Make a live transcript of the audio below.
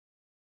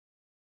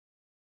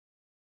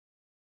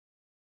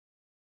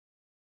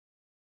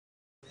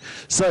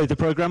So, the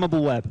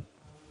programmable web.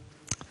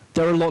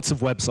 There are lots of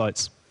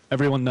websites.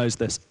 Everyone knows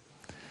this.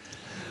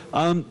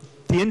 The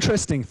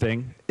interesting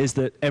thing is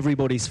that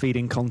everybody's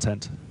feeding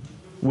content.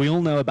 We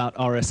all know about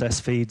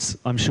RSS feeds.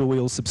 I'm sure we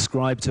all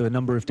subscribe to a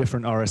number of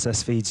different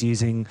RSS feeds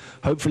using,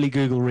 hopefully,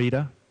 Google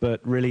Reader, but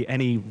really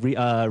any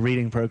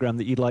reading program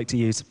that you'd like to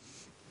use.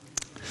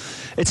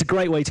 It's a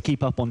great way to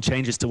keep up on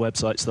changes to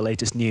websites, the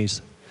latest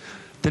news.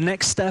 The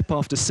next step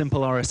after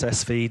simple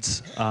RSS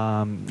feeds,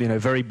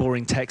 very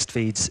boring text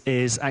feeds,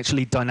 is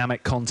actually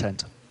dynamic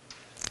content.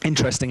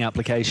 Interesting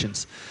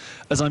applications.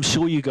 As I'm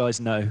sure you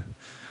guys know,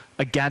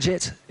 a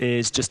gadget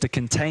is just a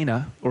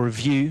container or a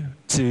view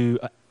to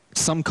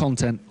some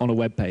content on a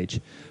web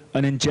page.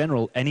 And in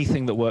general,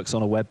 anything that works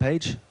on a web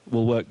page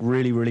will work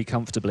really, really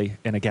comfortably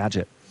in a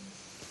gadget.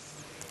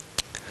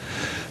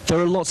 There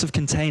are lots of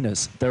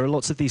containers. There are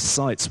lots of these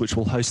sites which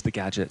will host the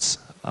gadgets.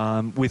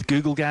 With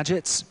Google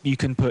Gadgets, you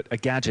can put a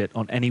gadget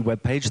on any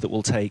web page that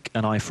will take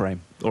an iframe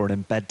or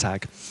an embed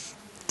tag.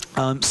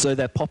 So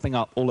they're popping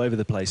up all over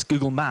the place.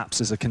 Google Maps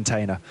is a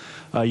container.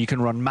 You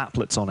can run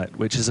maplets on it,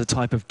 which is a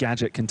type of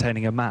gadget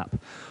containing a map.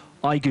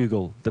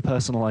 iGoogle, the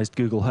personalized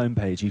Google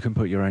homepage, you can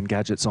put your own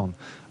gadgets on,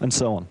 and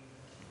so on.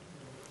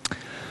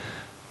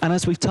 And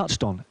as we've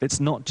touched on, it's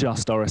not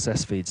just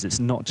RSS feeds. It's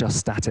not just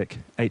static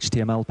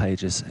HTML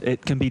pages.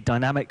 It can be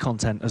dynamic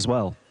content as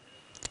well.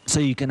 So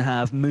you can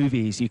have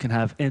movies, you can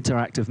have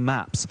interactive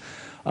maps,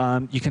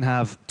 you can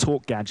have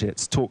talk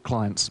gadgets, talk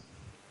clients.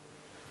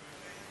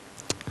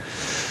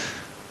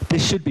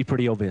 This should be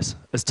pretty obvious.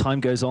 As time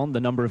goes on, the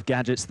number of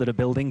gadgets that are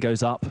building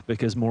goes up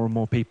because more and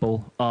more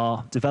people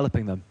are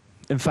developing them.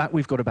 In fact,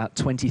 we've got about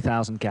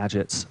 20,000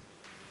 gadgets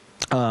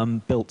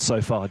built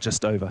so far,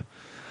 just over.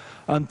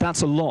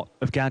 That's a lot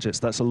of gadgets.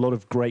 That's a lot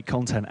of great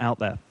content out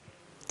there.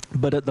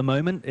 But at the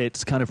moment,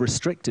 it's kind of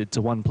restricted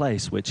to one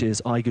place, which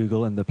is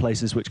iGoogle and the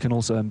places which can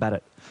also embed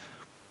it.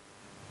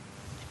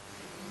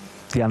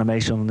 The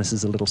animation on this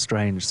is a little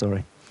strange,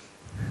 sorry.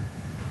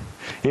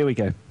 Here we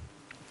go.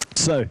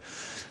 So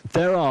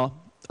there are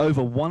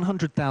over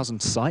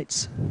 100,000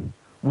 sites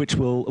which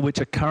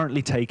are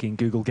currently taking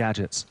Google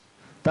Gadgets.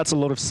 That's a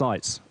lot of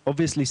sites.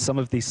 Obviously, some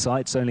of these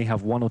sites only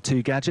have 1 or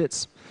 2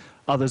 gadgets.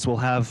 Others will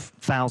have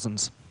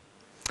thousands.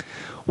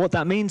 What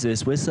that means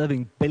is we're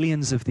serving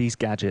billions of these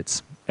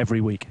gadgets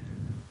every week.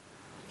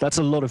 That's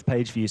a lot of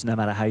page views, no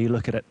matter how you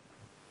look at it.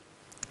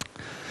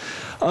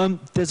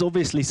 There's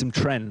obviously some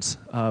trends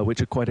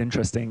which are quite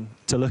interesting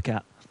to look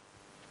at.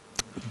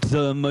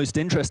 The most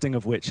interesting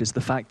of which is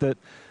the fact that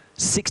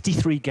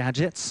 63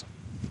 gadgets,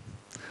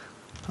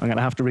 I'm going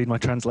to have to read my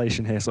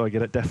translation here so I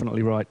get it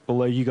definitely right,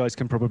 although you guys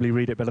can probably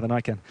read it better than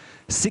I can.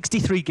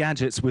 63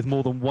 gadgets with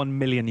more than 1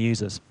 million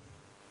users.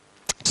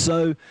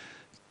 So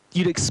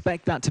you'd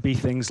expect that to be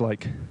things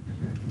like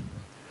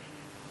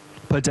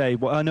per day.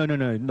 Well,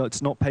 no,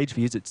 it's not page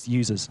views, it's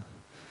users.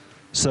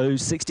 So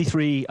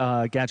 63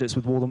 gadgets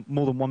with more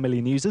than 1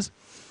 million users.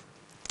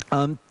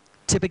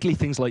 Typically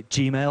things like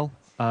Gmail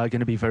are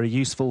going to be very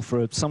useful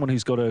for someone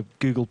who's got a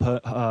Google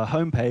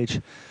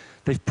homepage.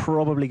 They've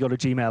probably got a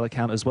Gmail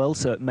account as well,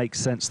 so it makes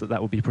sense that that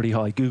would be pretty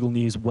high. Google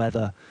News,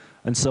 weather,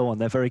 and so on.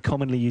 They're very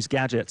commonly used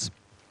gadgets.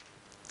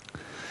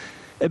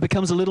 It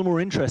becomes a little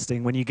more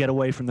interesting when you get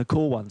away from the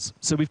core ones.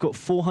 So we've got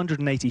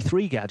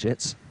 483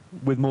 gadgets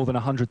with more than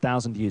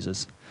 100,000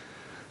 users.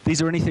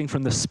 These are anything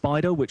from the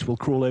spider, which will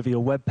crawl over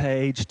your web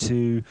page,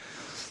 to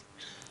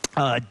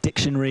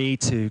dictionary,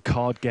 to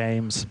card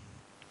games.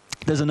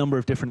 There's a number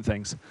of different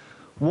things.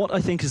 What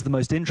I think is the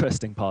most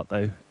interesting part,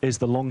 though, is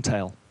the long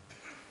tail.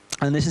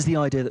 And this is the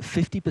idea that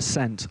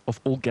 50% of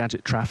all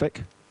gadget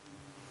traffic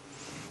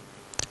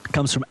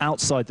comes from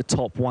outside the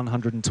top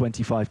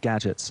 125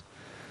 gadgets.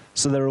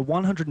 So there are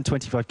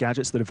 125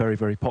 gadgets that are very,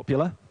 very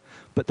popular,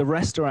 but the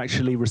rest are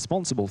actually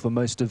responsible for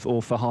most of,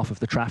 or for half of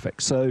the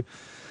traffic. So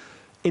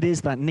it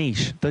is that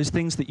niche. Those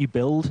things that you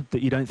build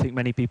that you don't think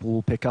many people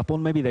will pick up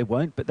on, maybe they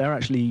won't, but they're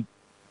actually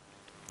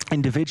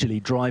individually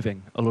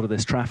driving a lot of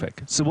this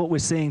traffic. So what we're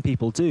seeing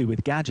people do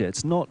with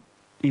gadgets, not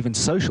even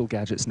social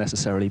gadgets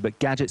necessarily, but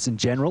gadgets in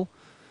general,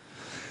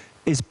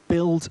 is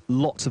build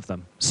lots of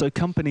them. So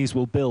companies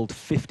will build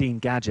 15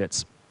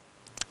 gadgets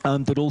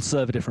that all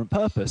serve a different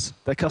purpose.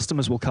 Their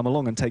customers will come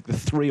along and take the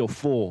 3 or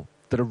 4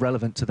 that are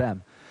relevant to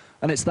them.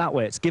 And it's that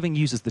way. It's giving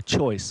users the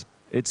choice.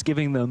 It's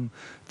giving them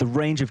the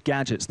range of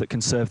gadgets that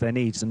can serve their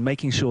needs and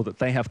making sure that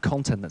they have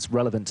content that's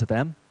relevant to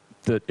them.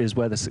 That is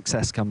where the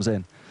success comes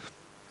in.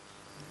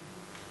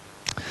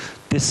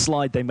 This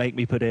slide they make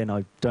me put in,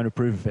 I don't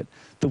approve of it.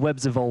 The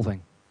web's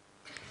evolving.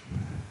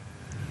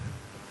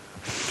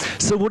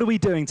 So what are we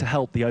doing to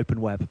help the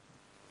open web?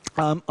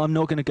 I'm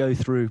not going to go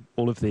through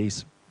all of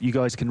these. You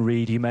guys can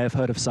read. You may have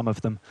heard of some of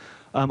them.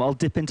 I'll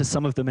dip into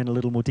some of them in a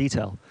little more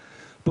detail.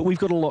 But we've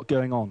got a lot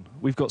going on.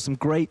 We've got some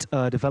great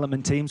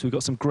development teams. We've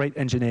got some great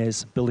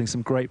engineers building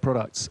some great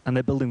products, and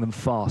they're building them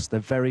fast. They're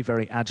very,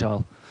 very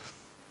agile.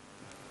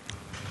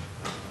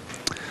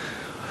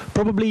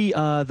 Probably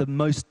the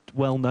most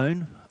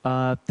well-known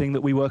thing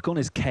that we work on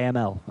is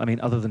KML, I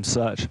mean, other than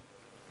search.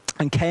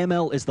 And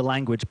KML is the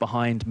language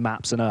behind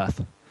Maps and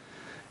Earth.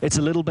 It's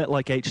a little bit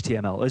like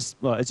HTML.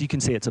 As you can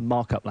see, it's a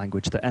markup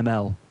language. The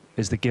ML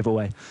is the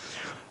giveaway.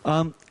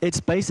 It's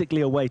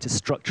basically a way to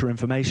structure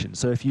information.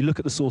 So if you look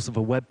at the source of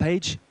a web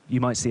page, you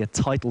might see a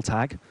title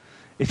tag.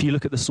 If you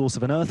look at the source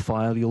of an Earth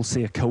file, you'll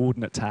see a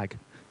coordinate tag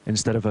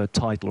instead of a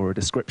title or a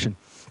description.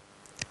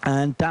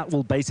 And that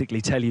will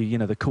basically tell you,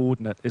 the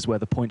coordinate is where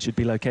the point should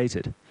be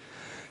located.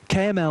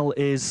 KML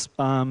is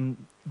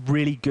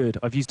really good.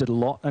 I've used it a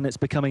lot, and it's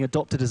becoming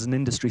adopted as an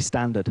industry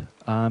standard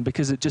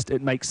because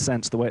it makes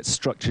sense. The way it's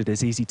structured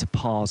is easy to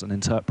parse and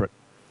interpret.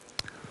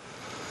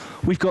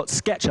 We've got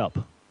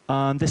SketchUp.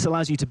 This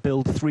allows you to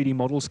build 3D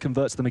models,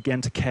 converts them again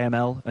to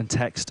KML and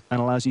text,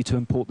 and allows you to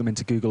import them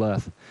into Google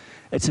Earth.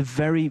 It's a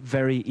very,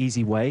 very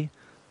easy way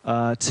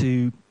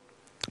to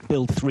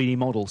build 3D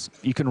models.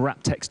 You can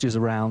wrap textures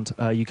around.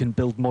 You can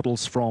build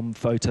models from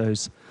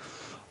photos.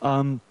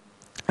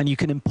 And you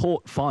can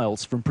import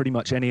files from pretty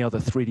much any other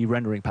 3D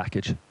rendering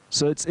package.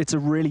 So it's a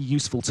really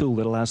useful tool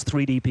that allows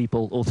 3D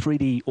people or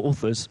 3D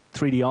authors,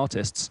 3D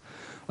artists,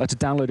 to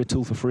download a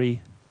tool for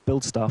free,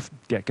 build stuff,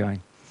 get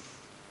going.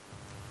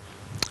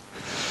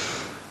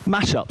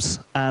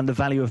 Mashups and the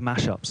value of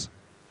mashups.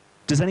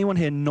 Does anyone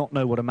here not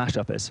know what a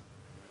mashup is?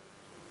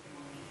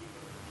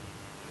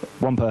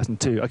 One person,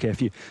 two, okay, a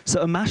few.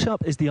 So a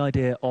mashup is the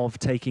idea of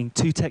taking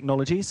two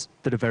technologies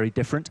that are very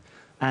different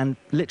and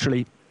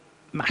literally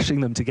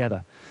mashing them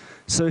together.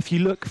 So if you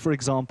look, for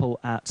example,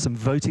 at some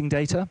voting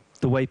data,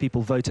 the way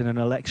people vote in an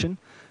election,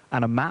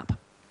 and a map,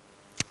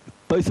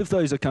 both of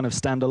those are kind of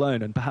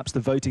standalone, and perhaps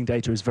the voting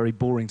data is very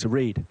boring to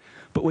read.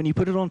 But when you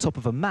put it on top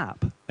of a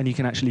map, and you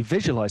can actually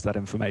visualize that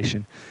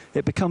information,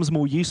 it becomes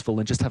more useful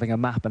than just having a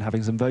map and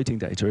having some voting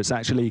data. It's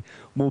actually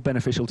more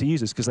beneficial to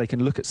users because they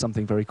can look at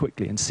something very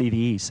quickly and see the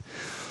ease.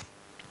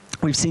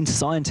 We've seen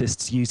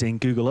scientists using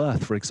Google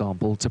Earth, for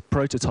example, to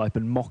prototype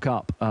and mock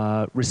up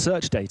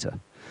research data,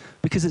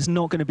 because it's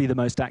not going to be the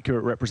most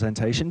accurate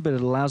representation, but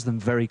it allows them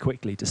very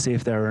quickly to see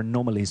if there are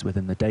anomalies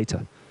within the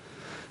data.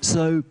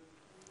 So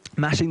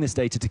mashing this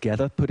data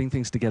together, putting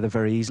things together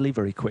very easily,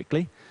 very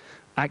quickly,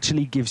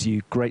 actually gives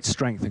you great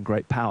strength and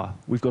great power.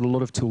 We've got a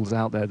lot of tools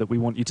out there that we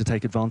want you to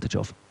take advantage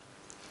of.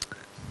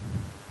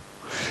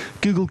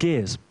 Google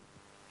Gears.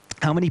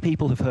 How many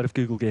people have heard of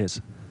Google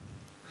Gears?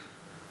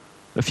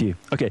 A few.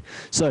 Okay,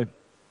 so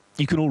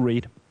you can all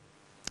read.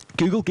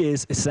 Google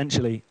Gears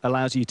essentially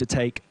allows you to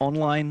take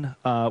online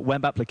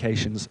web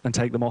applications and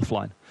take them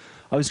offline.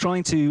 I was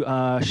trying to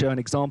show an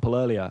example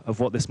earlier of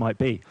what this might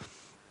be,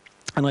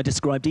 and I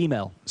described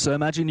email. So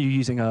imagine you're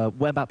using a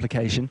web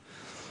application,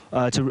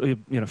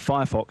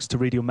 Firefox, to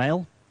read your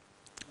mail.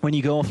 When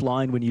you go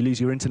offline, when you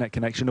lose your internet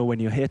connection, or when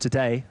you're here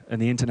today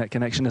and the internet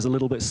connection is a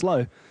little bit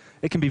slow,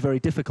 it can be very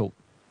difficult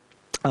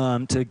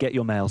to get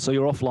your mail. So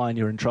you're offline,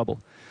 you're in trouble.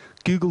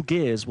 Google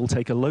Gears will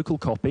take a local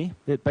copy.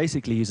 It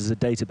basically uses a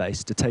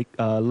database to take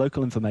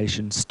local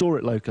information, store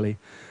it locally,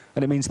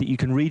 and it means that you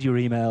can read your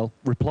email,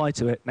 reply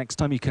to it. Next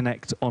time you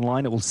connect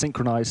online, it will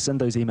synchronize, send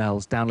those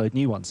emails, download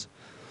new ones.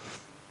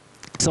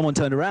 Someone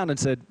turned around and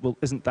said, well,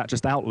 isn't that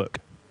just Outlook?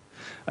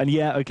 And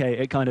yeah, okay,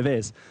 it kind of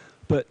is.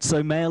 But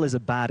so mail is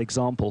a bad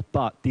example,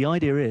 but the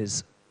idea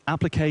is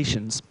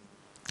applications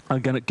are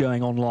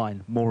going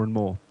online more and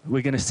more.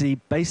 We're going to see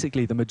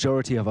basically the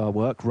majority of our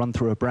work run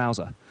through a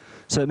browser.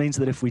 So it means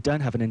that if we don't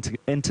have an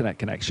internet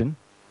connection,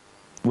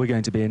 we're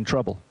going to be in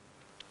trouble.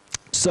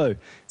 So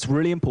it's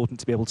really important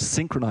to be able to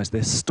synchronize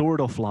this, store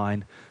it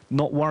offline,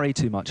 not worry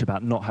too much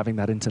about not having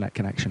that internet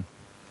connection.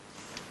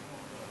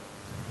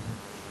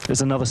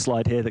 There's another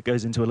slide here that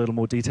goes into a little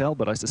more detail,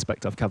 but I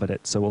suspect I've covered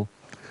it, so we'll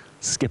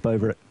skip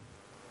over it.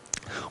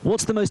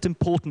 What's the most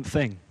important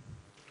thing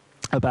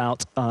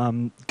about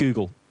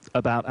Google,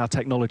 about our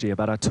technology,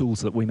 about our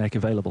tools that we make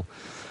available?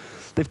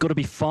 They've got to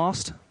be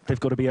fast, they've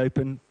got to be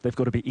open, they've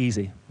got to be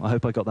easy. I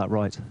hope I got that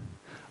right.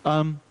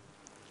 The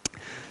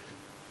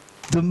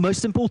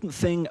most important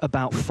thing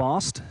about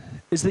fast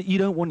is that you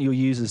don't want your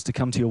users to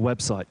come to your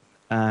website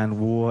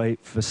and wait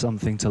for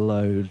something to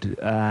load,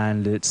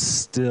 and it's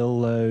still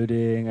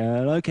loading,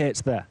 and okay,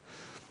 it's there.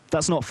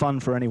 That's not fun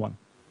for anyone.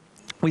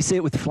 We see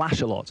it with Flash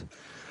a lot.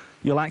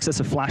 You'll access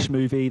a Flash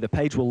movie, the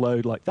page will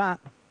load like that,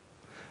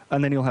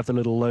 and then you'll have the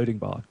little loading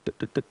bar.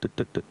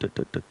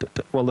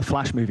 Well, the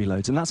Flash movie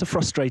loads, and that's a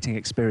frustrating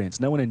experience.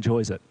 No one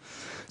enjoys it.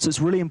 So it's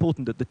really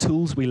important that the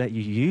tools we let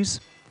you use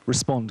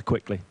respond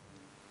quickly.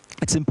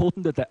 It's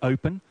important that they're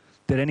open,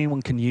 that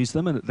anyone can use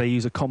them, and that they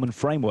use a common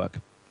framework.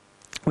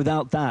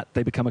 Without that,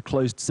 they become a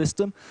closed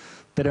system.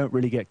 They don't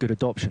really get good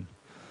adoption.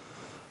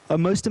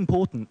 Most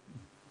important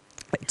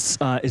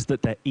is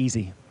that they're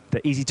easy.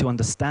 They're easy to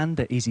understand,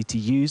 they're easy to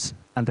use,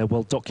 and they're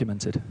well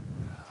documented.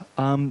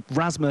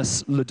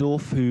 Rasmus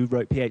Ledorf, who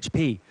wrote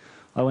PHP,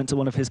 I went to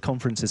one of his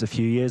conferences a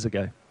few years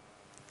ago,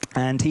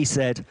 and he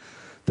said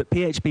that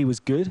PHP was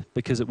good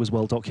because it was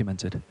well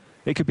documented.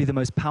 It could be the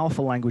most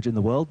powerful language in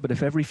the world, but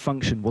if every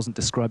function wasn't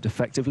described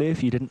effectively,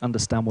 if you didn't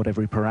understand what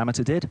every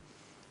parameter did,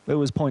 it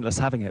was pointless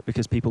having it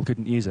because people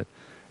couldn't use it.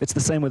 It's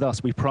the same with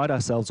us. We pride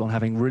ourselves on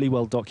having really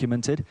well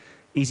documented,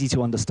 easy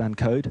to understand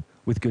code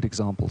with good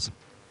examples.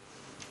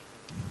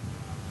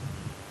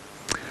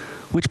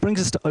 Which brings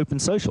us to open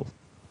social.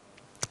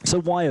 So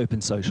why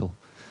open social?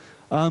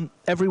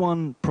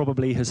 Everyone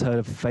probably has heard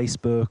of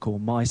Facebook or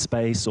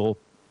MySpace or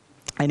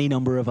any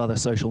number of other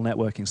social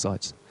networking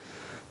sites.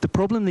 The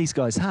problem these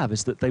guys have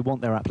is that they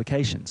want their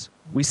applications.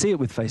 We see it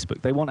with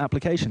Facebook. They want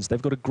applications.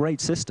 They've got a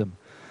great system.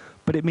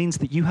 But it means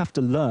that you have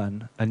to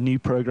learn a new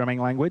programming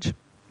language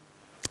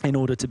in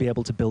order to be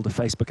able to build a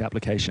Facebook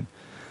application.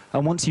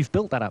 And once you've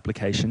built that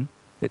application,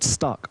 it's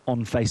stuck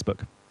on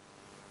Facebook.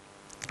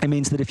 It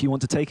means that if you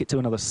want to take it to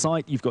another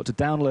site, you've got to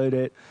download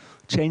it,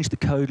 change the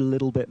code a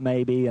little bit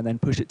maybe, and then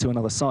push it to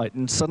another site.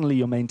 And suddenly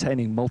you're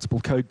maintaining multiple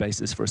code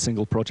bases for a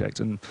single project.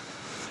 And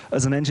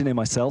as an engineer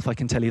myself, I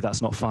can tell you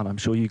that's not fun. I'm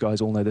sure you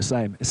guys all know the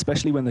same,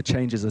 especially when the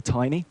changes are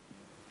tiny.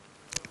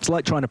 It's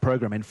like trying to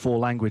program in 4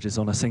 languages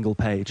on a single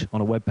page,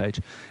 on a web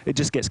page. It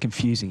just gets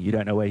confusing. You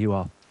don't know where you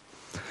are.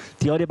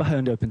 The idea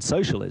behind Open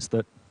Social is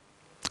that,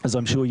 as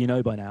I'm sure you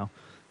know by now,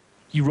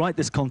 you write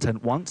this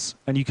content once,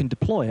 and you can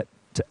deploy it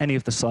to any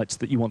of the sites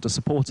that you want to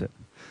support it.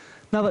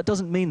 Now, that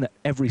doesn't mean that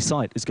every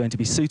site is going to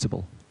be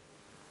suitable.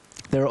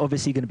 There are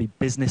obviously going to be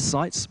business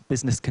sites,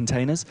 business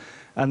containers,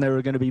 and there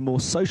are going to be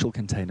more social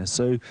containers.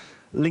 So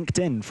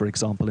LinkedIn, for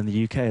example, in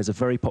the UK is a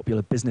very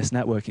popular business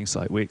networking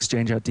site. We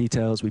exchange our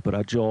details, we put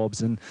our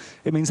jobs, and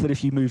it means that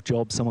if you move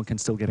jobs, someone can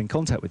still get in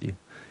contact with you.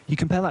 You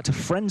compare that to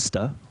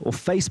Friendster or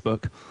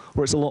Facebook,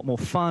 where it's a lot more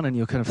fun and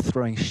you're kind of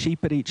throwing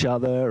sheep at each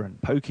other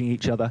and poking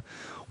each other.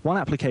 One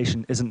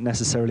application isn't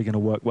necessarily going to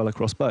work well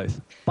across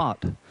both,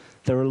 but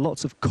there are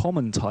lots of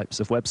common types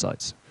of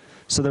websites.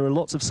 So there are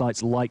lots of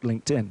sites like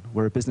LinkedIn,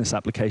 where a business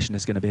application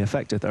is going to be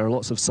effective. There are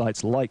lots of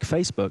sites like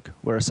Facebook,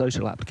 where a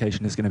social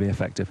application is going to be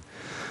effective.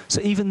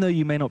 So even though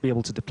you may not be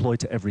able to deploy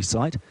to every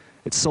site,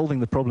 it's solving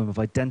the problem of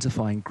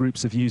identifying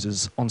groups of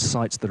users on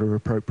sites that are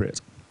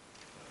appropriate.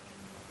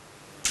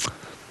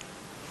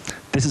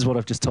 This is what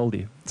I've just told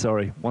you.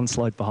 Sorry, one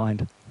slide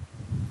behind.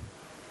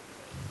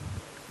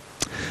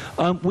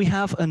 We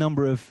have a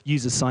number of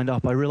users signed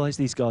up. I realize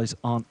these guys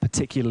aren't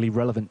particularly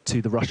relevant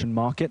to the Russian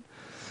market,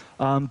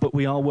 but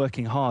we are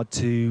working hard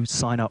to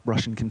sign up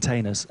Russian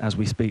containers as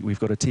we speak. We've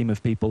got a team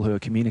of people who are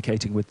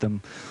communicating with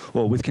them,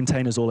 or with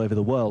containers all over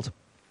the world,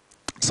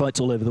 sites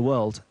all over the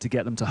world, to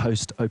get them to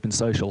host open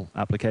social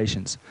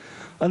applications.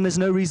 And there's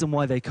no reason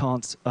why they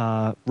can't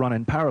run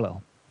in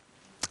parallel.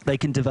 They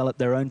can develop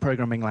their own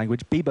programming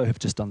language. Bebo have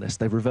just done this.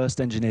 They've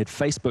reversed engineered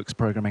Facebook's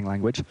programming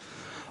language,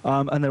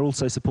 and they're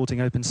also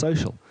supporting open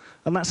social.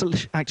 And that's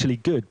actually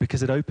good,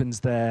 because it opens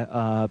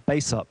their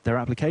base up, their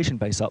application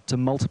base up, to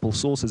multiple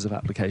sources of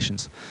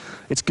applications.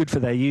 It's good for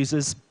their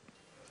users,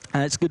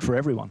 and it's good for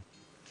everyone.